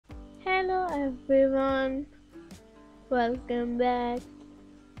Hello everyone, welcome back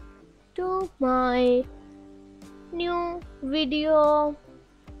to my new video.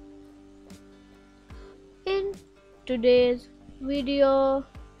 In today's video,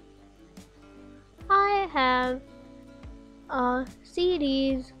 I have a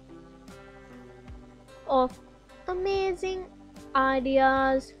series of amazing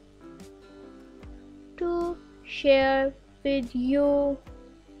ideas to share with you.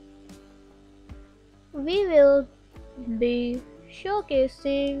 We will be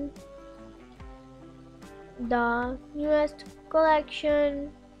showcasing the newest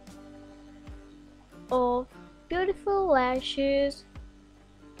collection of beautiful lashes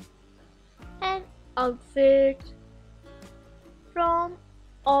and outfits from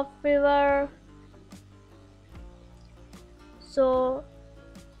Off River. So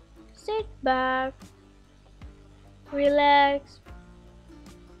sit back, relax,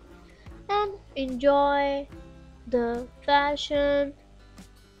 and enjoy the fashion.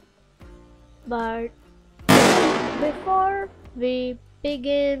 But before we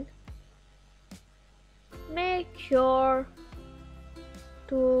begin, make sure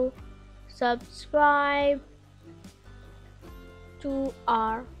to subscribe to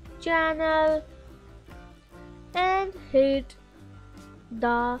our channel and hit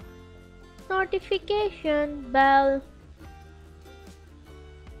the notification bell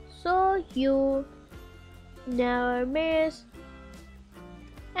so you never miss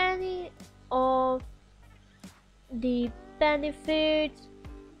any of the benefits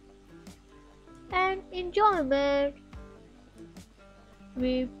and enjoyment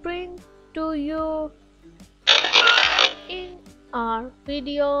we bring to you in our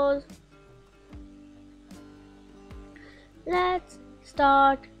videos. Let's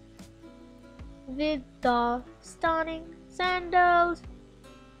start with the stunning sandals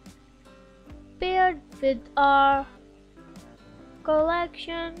paired with our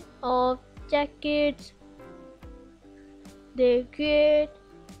collection of jackets. They create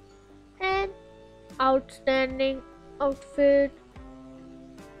an outstanding outfit.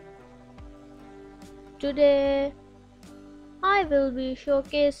 Today, I will be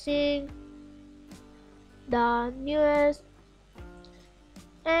showcasing the newest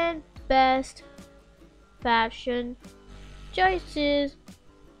and best fashion choices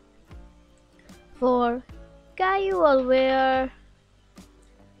for casual wear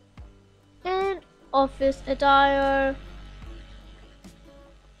and office attire.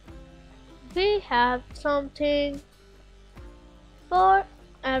 We have something for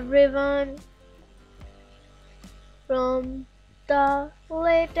everyone, from the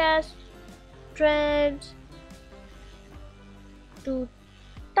latest trends to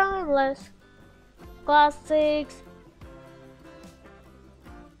timeless classics.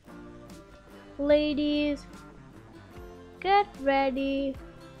 Ladies, get ready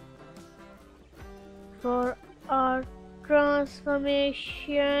for our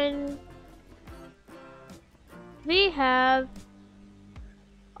transformation. We have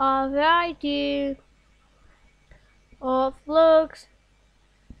a variety of looks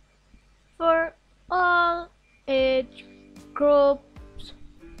for all age groups,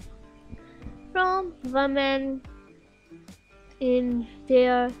 from women in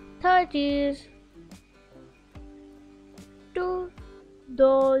their 30s to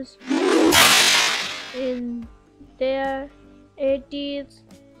those in their 80s.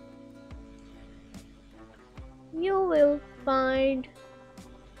 You will find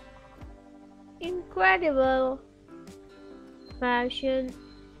incredible fashion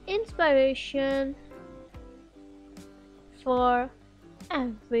inspiration for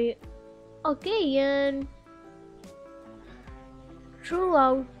every occasion.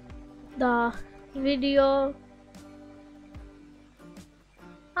 Throughout the video,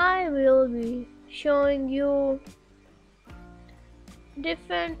 I will be showing you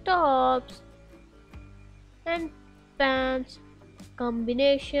different tops and pants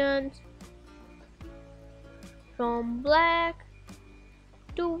combinations, from black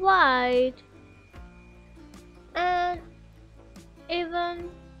to white and even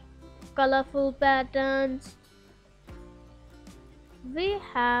colorful patterns. We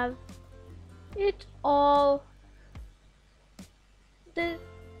have it all. The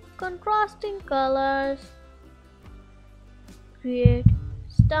contrasting colors create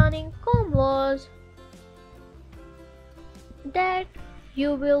stunning combos that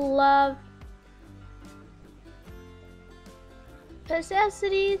you will love.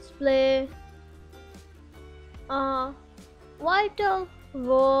 Accessories play a vital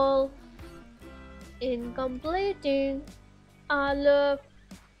role in completing a look.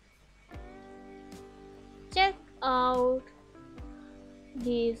 out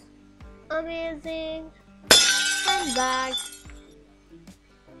these amazing handbags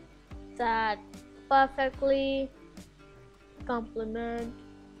that perfectly complement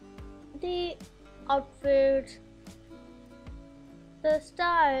the outfits, the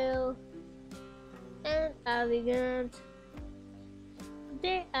style, and elegance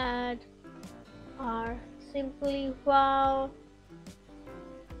they add are simply wow.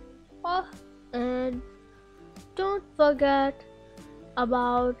 Oh, and don't forget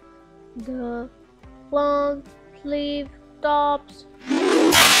about the long sleeve tops.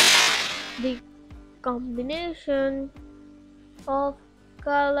 The combination of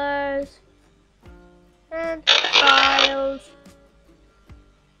colors and styles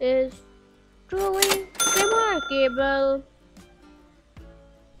is truly remarkable.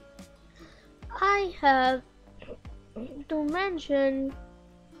 I have to mention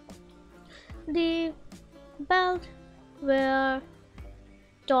the belt wear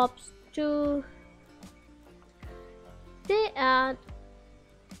tops too. They add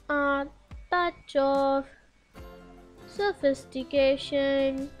a touch of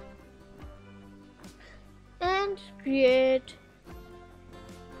sophistication and create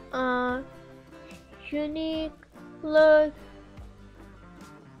a unique look.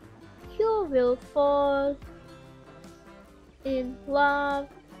 You will fall in love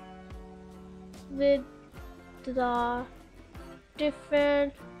with the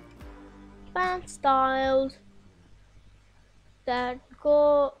different pant styles that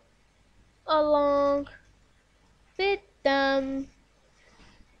go along with them.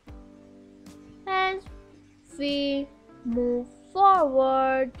 As we move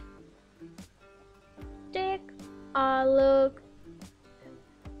forward, take a look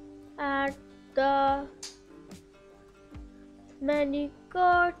at the many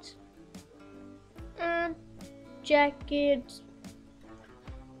coats and jackets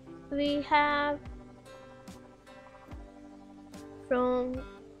we have, from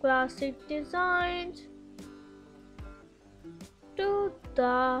classic designs to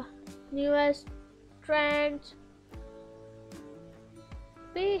the newest trends.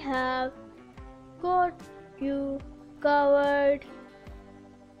 We have got you covered.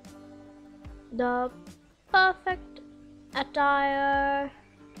 The perfect attire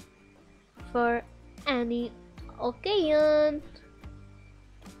for any occasion.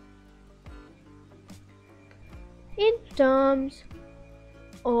 In terms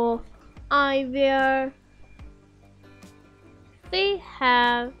of eyewear, we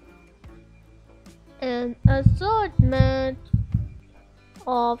have an assortment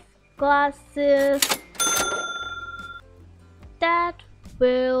of glasses that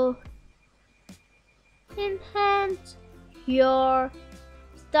will enhance your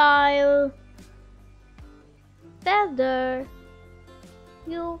style, whether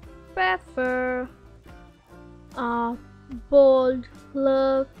you prefer a bold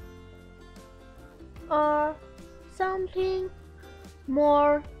look or something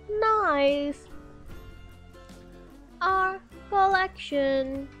more nice. Our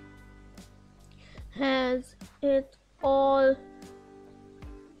collection has it all.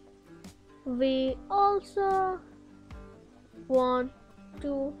 We also want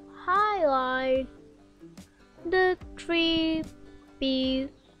to highlight the three-piece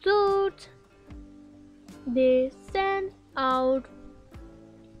suits. They send out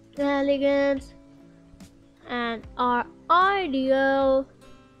elegance and are ideal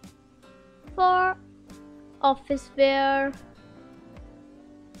for office wear.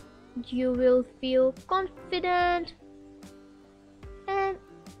 You will feel confident and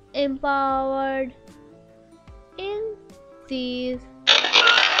empowered in these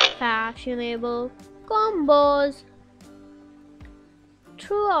fashionable combos.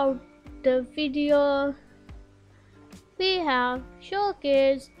 Throughout the video, we have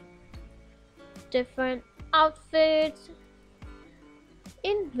showcased different outfits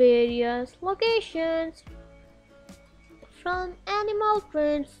in various locations, from animal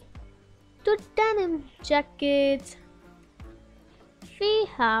prints to denim jackets. We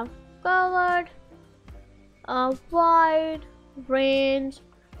have covered a wide range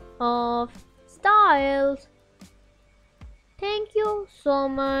of styles. Thank you so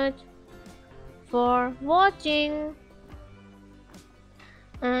much for watching,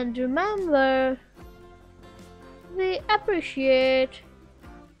 and remember, we appreciate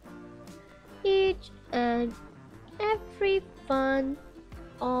each and every one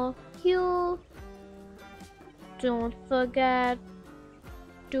of you. Don't forget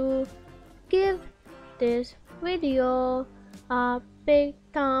to give this video a big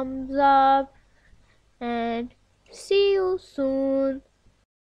thumbs up and See you soon.